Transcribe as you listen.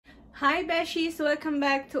Hi beshies! Welcome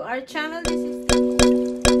back to our channel. This is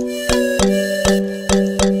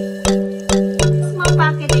small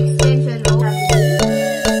pocket extension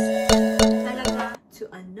talaga to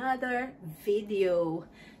another video.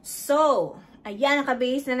 So, ayan,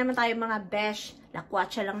 nakabase na naman tayo mga besh.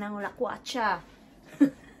 Lakwatsa lang ng lakwatsa.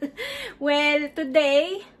 Well,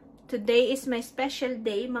 today is my special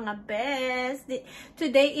day, mga best.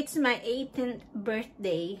 Today, it's my 18th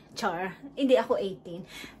birthday. Char. Hindi ako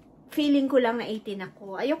 18. Feeling ko lang na 18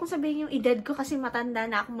 ako. Ayoko sabihin yung edad ko kasi matanda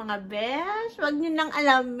na ako, mga besh. Huwag nyo nang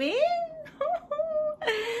alamin.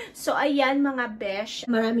 So, ayan mga besh.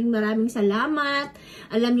 Maraming salamat.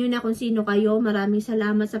 Alam nyo na kung sino kayo. Maraming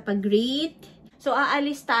salamat sa pag-greet. So,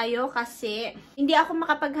 aalis tayo kasi hindi ako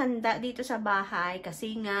makapaghanda dito sa bahay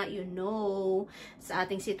kasi nga, you know, sa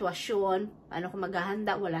ating sitwasyon, paano ko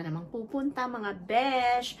maghahanda? Wala namang pupunta, mga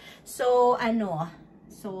besh. So,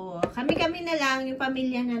 kami na lang, yung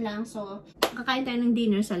pamilya na lang. So, kakain tayo ng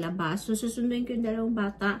dinner sa labas. So, susunduin ko yung dalawang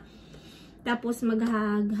bata. Tapos,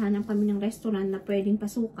 maghahanap kami ng restaurant na pwedeng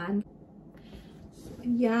pasukan. So,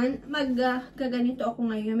 yan. Magkaganito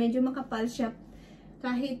ako ngayon. Medyo makapal siya.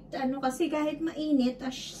 Kahit mainit,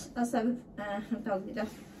 tawag dito.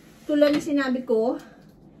 Tulad ng sinabi ko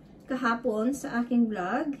kahapon sa aking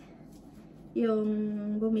vlog, yung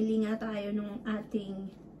bumili nga tayo ng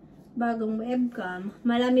ating bagong webcam,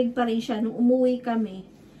 malamig pa rin siya nung umuwi kami.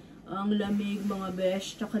 Ang lamig mga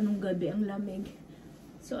besh, tsaka nung gabi ang lamig.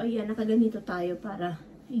 So ayan, nakaganito tayo para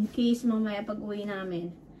in case mamaya pag uwi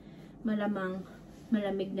namin, malamang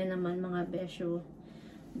malamig na naman mga besh. So,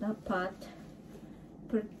 dapat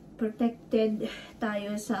protected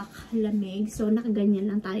tayo sa lamig. So nakaganyan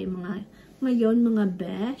lang tayo ngayon mga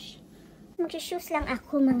besh. Mag-shoes lang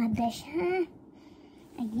ako mga besh, ha?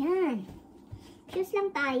 Ayan. Shoes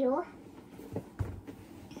lang tayo.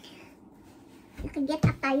 Naka-get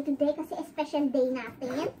up tayo today kasi special day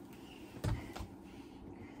natin.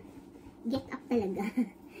 Get up talaga.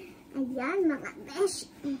 Ayan mga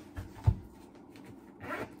besh.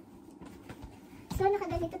 So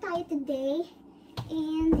nakaganito tayo today.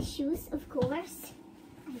 And the shoes of course.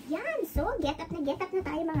 Ayan. So get up na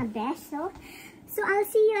tayo mga besh. So I'll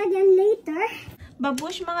see you again later.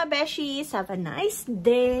 Babush mga beshies. Have a nice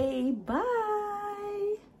day. Bye!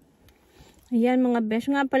 Ayan mga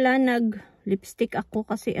besh, nga pala nag-lipstick ako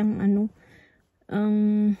kasi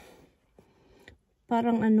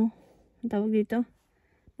parang tawag dito,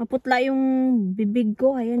 maputla yung bibig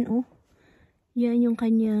ko. Ayan yan yung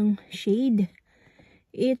kanyang shade.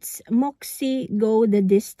 It's Moxie Go the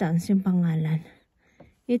Distance yung pangalan.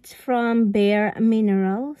 It's from Bare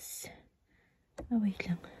Minerals. Wait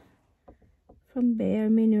lang. From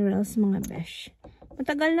Bare Minerals mga besh.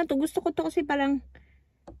 Matagal na to. Gusto ko to kasi parang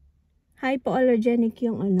hypoallergenic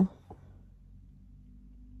yung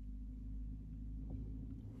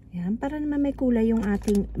Ayan, para naman may kulay yung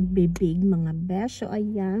ating bibig mga besh. So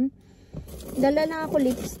ayan, dala na ako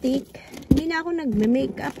lipstick. Hindi na ako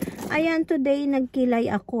nagme-makeup. Ayan, today nagkilay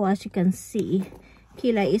ako, as you can see.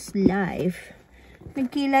 Kilay is life.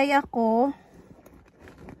 Nagkilay ako.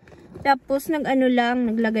 Tapos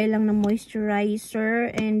naglagay lang ng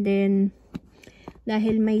moisturizer, and then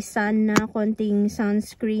dahil may sun na, konting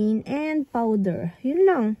sunscreen and powder. Yun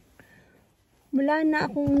lang. Wala na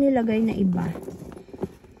akong nilagay na iba.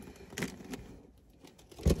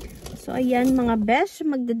 So, ayan mga besh,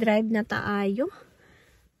 magdadrive na tayo.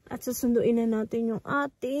 At susunduin na natin yung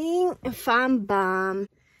ating fam-bam.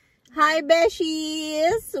 Hi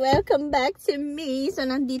beshies! Welcome back to me. So,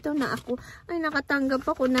 nandito na ako. Ay, nakatanggap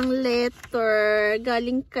ako ng letter.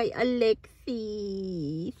 Galing kay Alexis.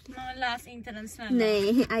 Mga last entrance na.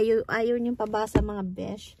 Nay, ayaw niyang pabasa mga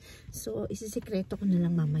besh. So, isisikreto ko na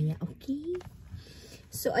lang mamaya. Okay?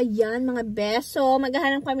 So, ayan mga besh. So,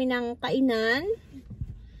 maghahanap kami ng kainan.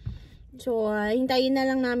 So, hintayin na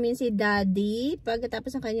lang namin si Daddy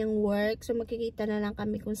pagkatapos ng kanyang work. So, makikita na lang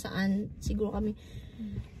kami kung saan siguro kami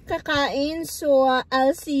kakain. So,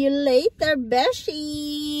 I'll see you later,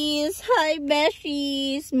 beshies! Hi,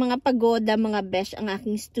 beshies! Mga pagoda, mga besh ang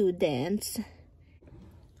aking students.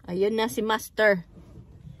 Ayun na si Master.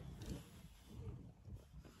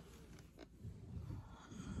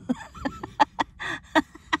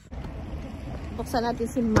 Buksan natin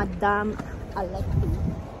si Madam Alexis.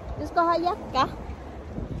 Diyos ko, hayak ka.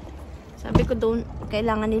 Sabi ko doon,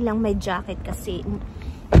 kailangan nilang may jacket kasi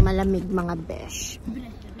malamig mga besh.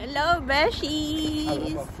 Hello,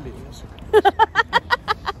 beshies!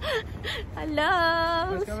 Hello!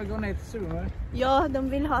 Ska vi gå ner till Zoom? Ja, de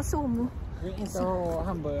vill ha Zoom. Vi inte ha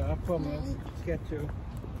hamburgare på med ketchup.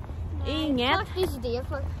 Inget. Faktiskt det.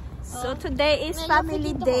 So today is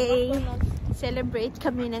family day. Celebrate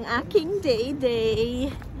kami ng aking day.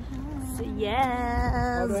 So,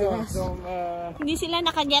 yes. Hindi sila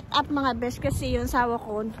naka-get up mga besh kasi yung sawa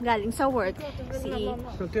ko galing sa work.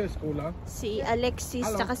 Si Alexis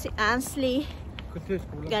saka si Ansley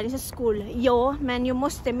galing sa school. Men jag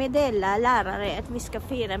måste meddela lärare att vi ska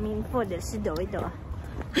fira min födelsedag idag.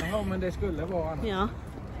 Jaha, men det skulle vara annars. Ja.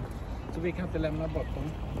 Så vi kan inte lämna bort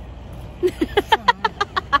dem.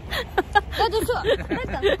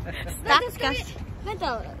 Stackars.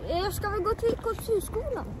 Vänta, ska vi gå till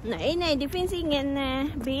kulturskolan? Nej, det finns ingen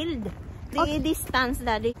bild. Det är distans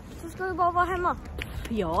där. Så ska vi bara vara hemma?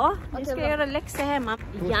 Ja, vi ska göra läxor hemma.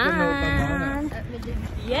 Ja.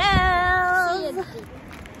 Yes!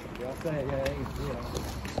 Jag säger inte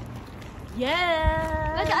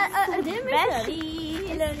Yes! Vänta, det är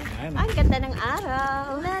Beshies! Ang ganda ng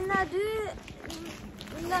araw. Men du...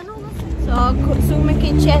 So,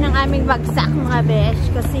 sumikit siya ng aming bagsak mga besh.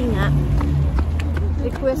 Kasi nga,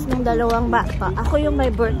 request ng dalawang bata. Ako yung may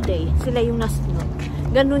birthday. Sila yung nasunod.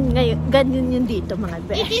 Ganun yun dito mga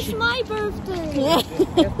besh. It is my birthday!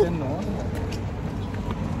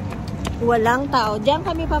 Walang tao. Diyan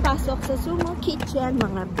kami papasok sa Sumo Kitchen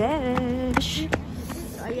mga besh.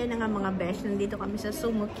 So, ayan na nga mga besh. Nandito kami sa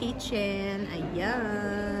Sumo Kitchen.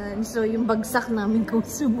 Ayan. So, yung bagsak namin kung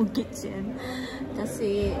Sumo Kitchen.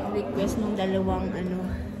 Kasi request ng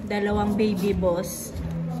dalawang baby boss.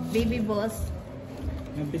 Baby boss.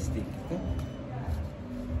 Med bestick.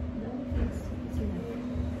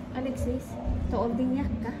 Alexis,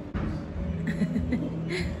 tuobinyak ka.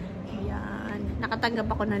 Yan.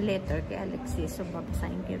 Nakatanggap ako ng letter kay Alexis. So,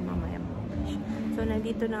 babasahin ko yun mamaya mga besh. So,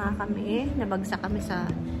 nandito na nga kami. Nabagsak kami sa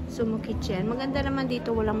Sumo Kitchen. Maganda naman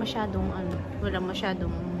dito. Walang masyadong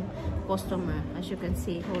customer. As you can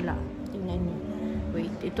see, wala. Tingnan niyo.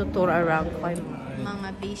 Wait, itutur around ko kayo. Mga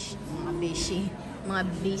busy,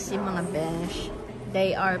 mga besh.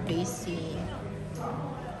 They are busy.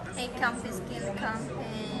 Hey, Campus Kill Campus.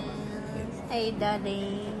 Hey,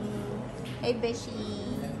 Daddy. Hey, Beshi.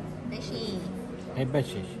 Hey,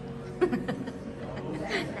 beshies.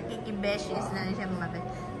 Nakikibeshies na siya mga besh.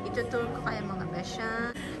 Itutur ko kayo mga besh.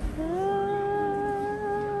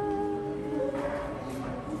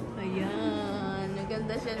 Ayan.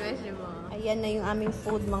 Naganda siya besh mo. Ayan na yung aming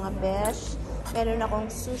food mga besh. Meron akong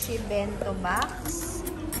sushi bento box.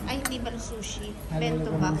 Ay, hindi ba sushi?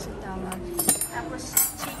 Bento box yung tawag. Tapos,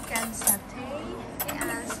 chicken satay kay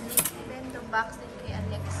Ansley. Bento box din kay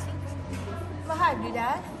Alexis. Mahal yun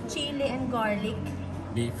chili and garlic.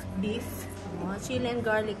 Beef. Oh, chili and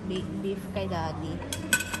garlic beef kay Daddy.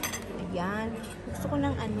 Ayan. Gusto ko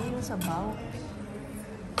ng sabaw.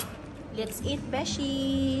 Let's eat,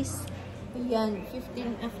 beshies. Ayan,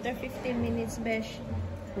 after 15 minutes, besh.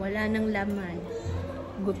 Wala nang laman.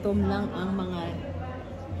 Gutom ang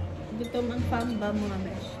pamba mga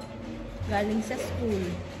besh. Galing sa school.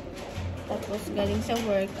 Tapos galing sa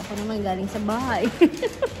work. Ako naman galing sa bahay.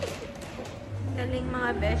 Galing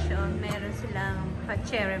mga besh, meron silang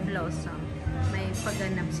cherry blossom. May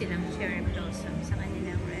pagganap silang cherry blossom sa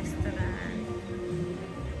kanilang restaurant.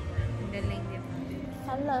 Galing din.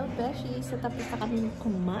 Hello, beshi. Sa tapos na kami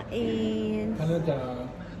kumain. Hello there.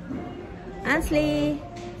 Ansley!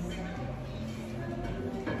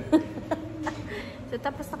 So,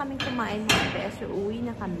 tapos na kami kumain mga beshi. Uwi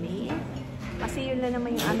na kami. Kasi yun lang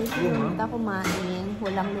naman yung aming pinunta kumain.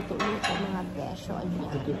 Walang luto-luto mga beshi.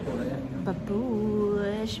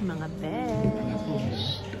 Babush, mga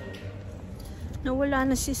besh. Nawala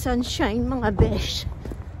na si Sunshine, mga besh.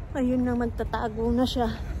 Ayun na, magtatago na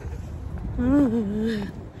siya.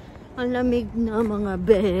 Ang lamig na, mga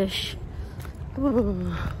besh.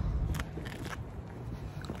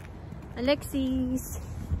 Alexis.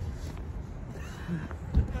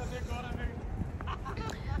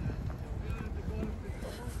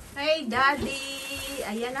 Hey, Daddy!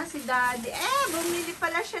 Ayan na si Daddy. Bumili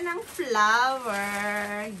pala siya ng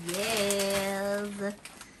flower. Yes!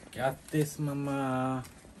 Grattis, mamma.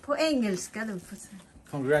 På engelska då.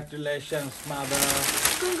 Congratulations, mother.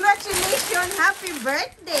 Congratulations! Happy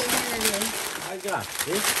birthday!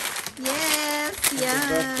 Grattis. Yes!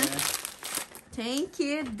 Yeah! Thank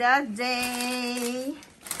you, Daddy!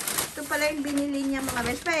 Ito pala yung binili niya mga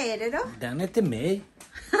best friend, no? Den är till mig.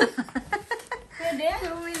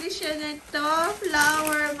 Bumili siya nito.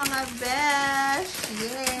 Flower, mga besh.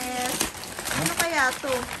 Yes. Ano kaya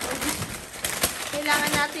to?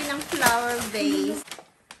 Kailangan natin ng flower vase.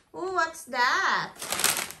 Oh, what's that?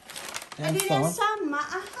 I didn't sama.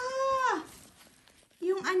 Aha!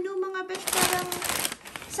 Yung mga besh, parang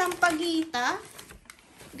sampagita.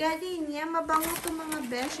 Gardenia, mabango to mga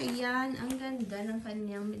besh. Ayan, ang ganda ng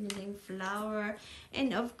kanyang biniling flower.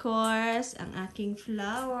 And of course, ang aking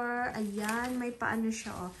flower. Ayan, may paano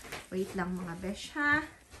siya, oh. Wait lang mga besh, ha?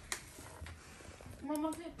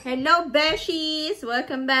 Hello, beshies!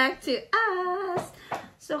 Welcome back to us!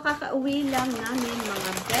 So, kakauwi lang namin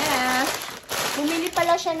mga besh. Bumili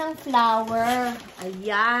pala siya ng flower.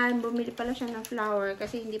 Ayan, bumili pala siya ng flower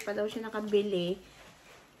kasi hindi pa daw siya nakabili.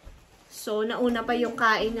 So, nauna pa yung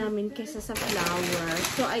kain namin kesa sa flower.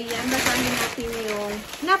 So, ayan, basahin natin yung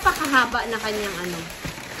napakahaba na kanyang ano.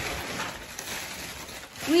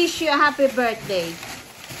 Wish you a happy birthday.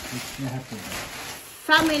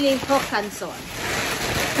 Family Hakansson.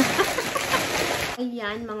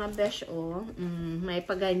 Ayan, mga besh, oh. May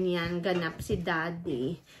paganyan, ganap si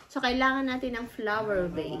daddy. So, kailangan natin ng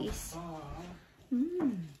flower vase.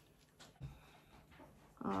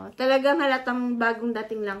 Oh, talagang halatang bagong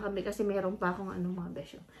dating lang kami kasi meron pa akong ano mga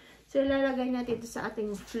besh. So, ilalagay natin ito sa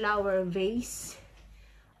ating flower vase.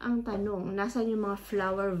 Ang tanong, nasan yung mga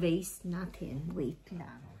flower vase natin? Wait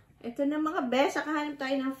lang. Ito na mga besh, nakahanap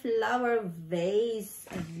tayo ng flower vase.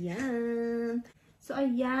 Ayan. So,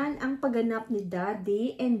 ayan ang pagganap ni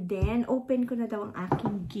daddy. And then, open ko na daw ang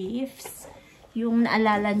aking gifts. Yung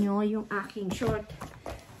naalala nyo, yung aking short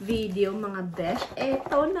video mga besh.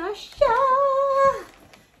 Ito na siya!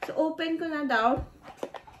 So, open ko na daw.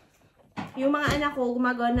 Yung mga anak ko,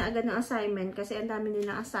 gumagawa na agad ng assignment kasi ang dami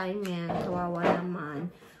nilang assignment. Kawawa naman.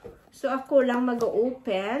 So, ako lang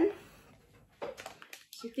mag-open.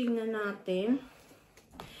 So, tingnan natin.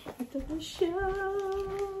 Ito na siya.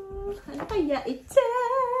 Ano kaya ito?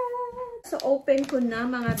 So, open ko na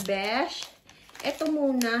mga besh. Ito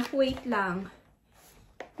muna. Wait lang.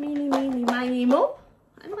 Mini mo.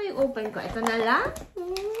 Ano kayong open ko? Ito na lang.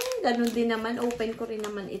 Ganun din naman. Open ko rin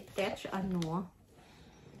naman i-touch. Ano?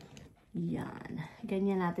 Yan.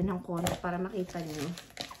 Ganyan natin ng konti para makita nyo.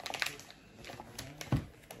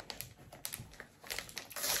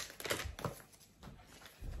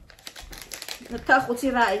 Natakot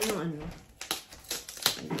sirain yung ano.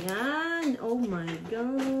 Ayan. Oh my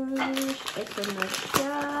gosh. Ito na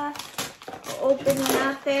siya. Open na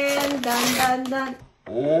natin. Dan.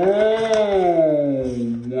 Oh,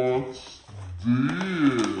 what's this?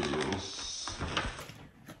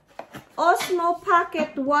 OSMO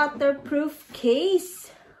Pocket Waterproof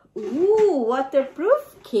Case. Ooh,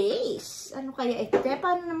 waterproof case. Ano kaya ito?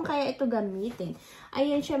 Paano naman kaya ito gamitin?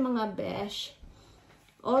 Ayan siya mga besh.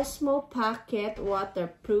 OSMO Pocket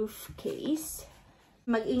Waterproof Case.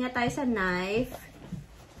 Mag-ingat tayo sa knife.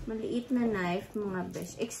 Maliit na knife mga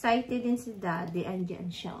besh. Excited din si daddy.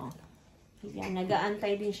 Andyan siya, oh. Yan,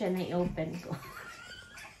 nag-aantay din siya na i-open ko.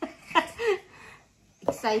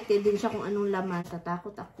 Excited din siya kung anong laman.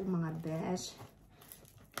 Tatakot ako mga besh.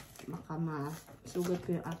 Baka masugat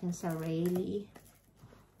ko yung aking sarili.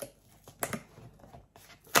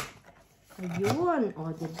 Ayun. O,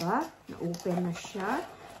 diba? Na-open na siya.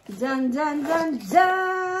 Dyan!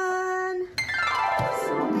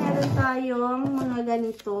 So, meron tayong mga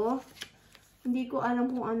ganito. Hindi ko alam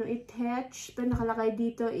kung ano i-touch. Ito nakalagay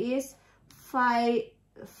dito is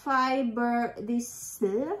fiber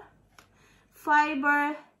disser.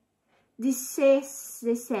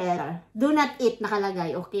 Do not eat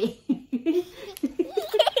nakalagay, okay?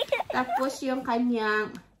 Tapos yung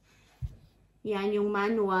kanyang yan yung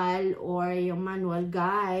manual or yung manual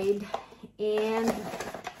guide and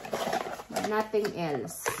nothing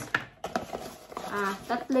else.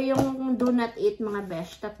 Tatlo yung do not eat mga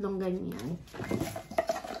besh, tatlong ganyan.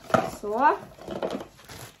 So,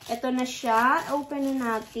 ito na siya. Open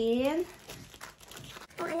na natin.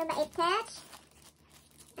 Kung ano ba i-touch?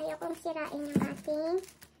 Ayokong sirain yung ating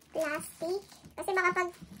plastic. Kasi baka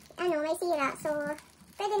pag, may sira. So,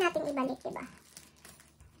 pwede natin ibalik, diba?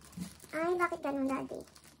 Ay, bakit ganun, daddy?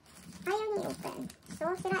 Ayaw niya i-open.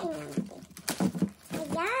 So, sirain na natin.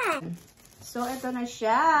 Ayan! So, ito na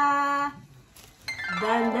siya.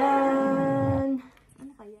 Dan!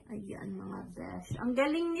 Ano kaya? Ayan, mga besh. Ang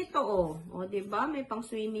galing nito, oh. O, diba? May pang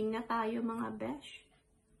swimming na tayo, mga besh.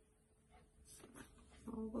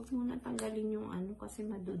 Huwag muna tanggalin yung ano kasi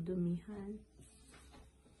madudumihan.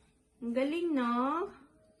 Ang galing, no?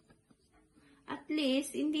 At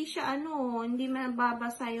least, hindi siya hindi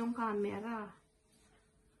mababasa yung camera.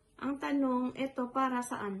 Ang tanong, ito para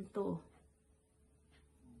saan to?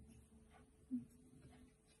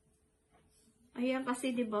 Ayan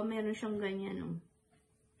kasi, diba, meron siyang ganyan, oh.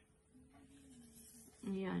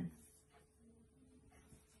 Ayan.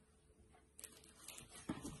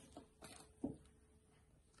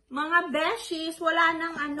 Mga beshies, wala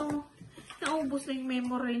nang naubos na yung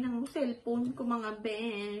memory ng cellphone ko, mga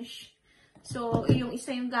besh. So, yung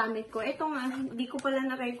isa yung gamit ko. Ito nga, hindi ko pala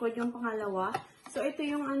na-record yung pangalawa. So, ito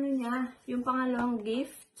yung ano niya, yung pangalawang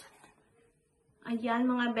gift. Ayan,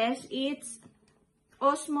 mga besh. It's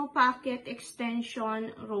OSMO Pocket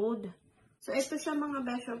Extension Road. So, ito siya mga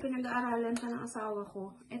besh. Pinag-aaralan pa ng asawa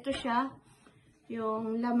ko. Ito siya,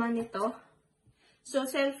 yung laman nito. So,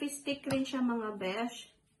 selfie stick rin siya mga besh.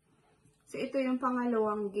 So, ito yung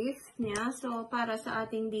pangalawang gift niya. So, para sa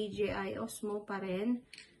ating DJI Osmo pa rin.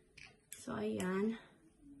 So, ayan.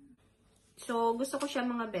 So, gusto ko siya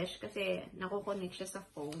mga besh kasi nakukonek siya sa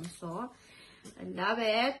phone. So, I love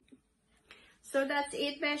it. So, that's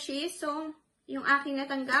it, beshies. So, yung aking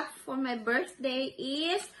natanggap for my birthday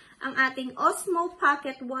is ang ating Osmo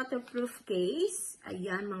Pocket Waterproof Case.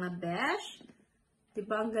 Ayan, mga besh.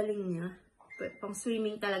 Diba, ang galing niya. Pang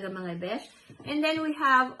swimming talaga, mga besh. And then, we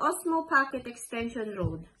have Osmo Pocket Extension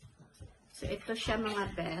Rod. So, ito siya,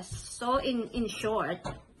 mga besh. So, in short,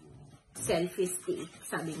 selfie stick.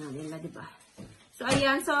 Sabi nga nila, diba? So,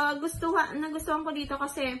 ayan. So, nagustuhan ko dito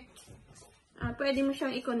kasi pwede mo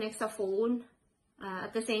siyang i-connect sa phone.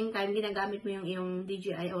 At the same time, ginagamit mo yung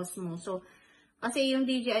DJI Osmo. So, kasi yung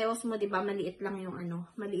DJI Osmo, diba, maliit lang yung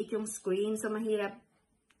maliit yung screen. So, mahirap,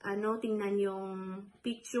 tingnan yung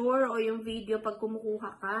picture o yung video pag kumukuha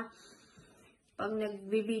ka. Pag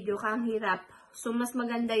nag-video ka, ang hirap. So, mas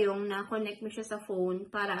maganda yung na-connect mo siya sa phone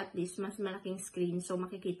para at least mas malaking screen. So,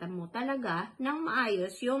 makikita mo talaga ng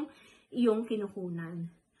maayos yung iyong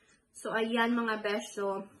kinukunan. So, ayan mga besh.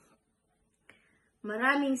 So,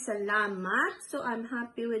 maraming salamat. So, I'm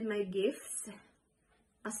happy with my gifts.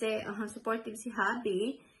 Kasi, supportive si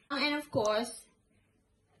hubby. And of course,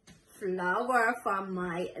 flower from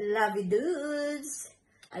my lovey dudes.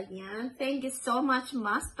 Ayan. Thank you so much,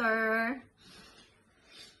 Master.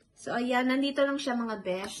 So, ayan. Nandito lang siya mga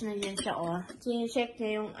besh. Nandiyan siya, oh. Check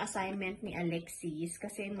niya yung assignment ni Alexis.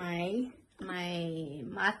 Kasi may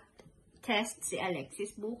math test si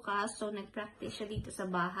Alexis bukas. So, nag-practice siya dito sa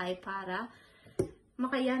bahay para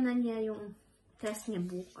makayanan niya yung test niya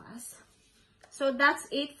bukas. So, that's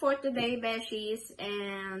it for today, beshies.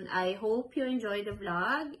 And I hope you enjoyed the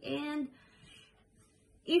vlog. And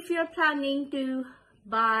if you're planning to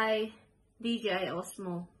buy DJI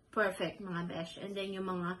Osmo, perfect mga besh. And then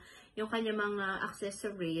yung kanya mga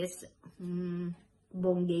accessories,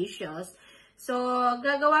 bongacious. So,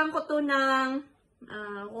 gagawan ko to ng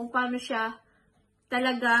kung paano siya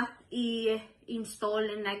talaga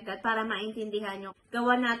i-install and like that para maintindihan nyo.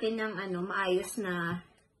 Gawa natin ng maayos na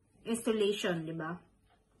installation, di ba?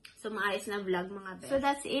 So, maayos na vlog mga best. So,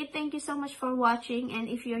 that's it. Thank you so much for watching. And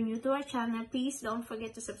if you're new to our channel, please don't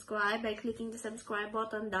forget to subscribe by clicking the subscribe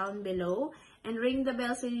button down below. And ring the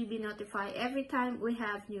bell so you'll be notified every time we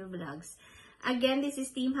have new vlogs. Again, this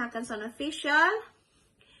is Team Hakansson Official.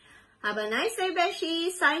 Have a nice day,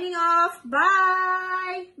 Beshi. Signing off.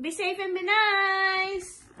 Bye! Be safe and be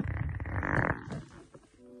nice!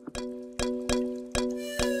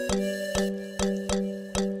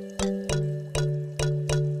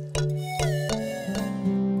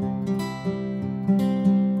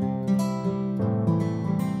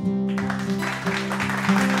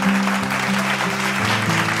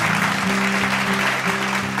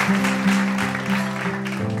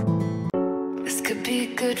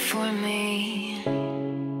 Good for me.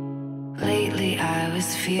 Lately I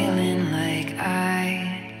was feeling like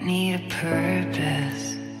I need a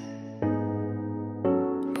purpose,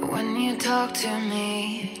 but when you talk to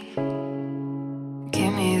me,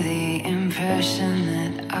 give me the impression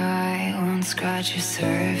that I won't scratch your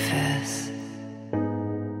surface.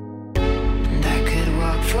 And I could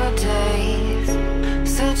walk for days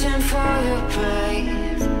searching for your presence.